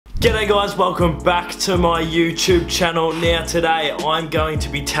G'day guys, welcome back to my YouTube channel. Now today I'm going to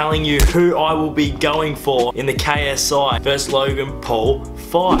be telling you who I will be going for in the KSI vs Logan Paul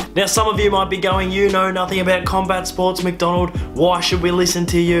fight. Now some of you might be going, you know nothing about combat sports, MacDonald. Why should we listen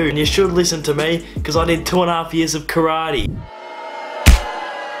to you? And you should listen to me because I did 2.5 years of karate.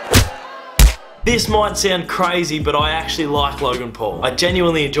 This might sound crazy, but I actually like Logan Paul. I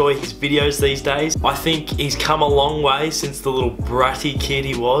genuinely enjoy his videos these days. I think he's come a long way since the little bratty kid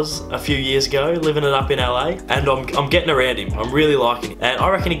he was a few years ago, living it up in LA. And I'm getting around him. I'm really liking it. And I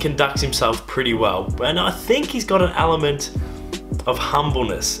reckon he conducts himself pretty well. And I think he's got an element of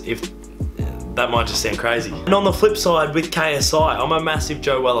humbleness, if that might just sound crazy. And on the flip side, with KSI, I'm a massive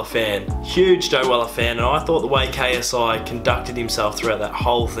Joe Weller fan. Huge Joe Weller fan, and I thought the way KSI conducted himself throughout that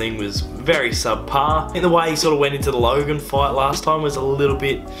whole thing was very subpar. I think the way he sort of went into the Logan fight last time was a little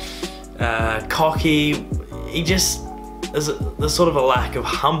bit cocky. There's sort of a lack of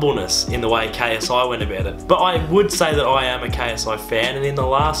humbleness in the way KSI went about it. But I would say that I am a KSI fan, and in the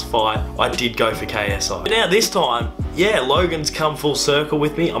last fight, I did go for KSI. But now this time, yeah, Logan's come full circle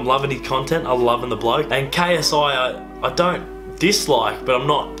with me. I'm loving his content, I'm loving the bloke. And KSI, I don't dislike, but I'm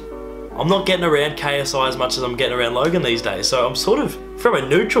not getting around KSI as much as I'm getting around Logan these days. So I'm sort of, from a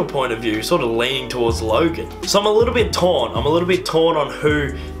neutral point of view, sort of leaning towards Logan. So I'm a little bit torn. I'm a little bit torn on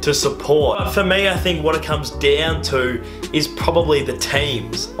who to support. But for me, I think what it comes down to is probably the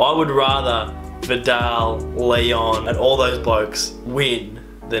teams. I would rather Vidal, Leon, and all those blokes win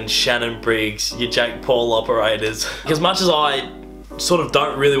than Shannon Briggs, your Jake Paul operators. As much as I sort of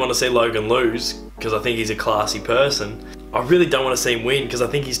don't really want to see Logan lose, because I think he's a classy person, I really don't want to see him win because I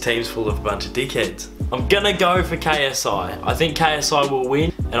think his team's full of a bunch of dickheads. I'm gonna go for KSI. I think KSI will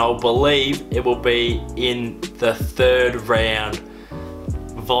win, and I'll believe it will be in the third round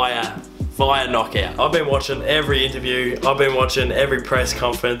via knockout. I've been watching every interview, I've been watching every press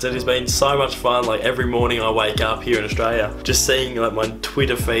conference. It has been so much fun. Like every morning I wake up here in Australia, just seeing like my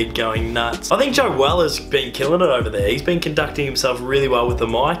Twitter feed going nuts. I think Joe Weller's been killing it over there. He's been conducting himself really well with the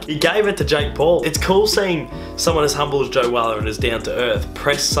mic. He gave it to Jake Paul. It's cool seeing someone as humble as Joe Weller and as down to earth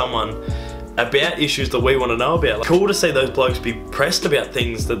press someone about issues that we want to know about. Like, cool to see those blokes be pressed about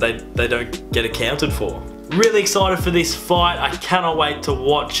things that they don't get accounted for. Really excited for this fight. I cannot wait to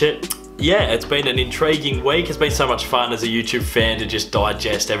watch it. Yeah, it's been an intriguing week. It's been so much fun as a YouTube fan to just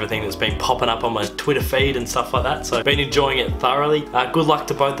digest everything that's been popping up on my Twitter feed and stuff like that. So I've been enjoying it thoroughly. Good luck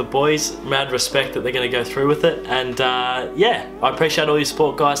to both the boys. Mad respect that they're going to go through with it. And yeah, I appreciate all your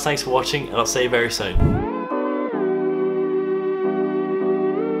support, guys. Thanks for watching, and I'll see you very soon.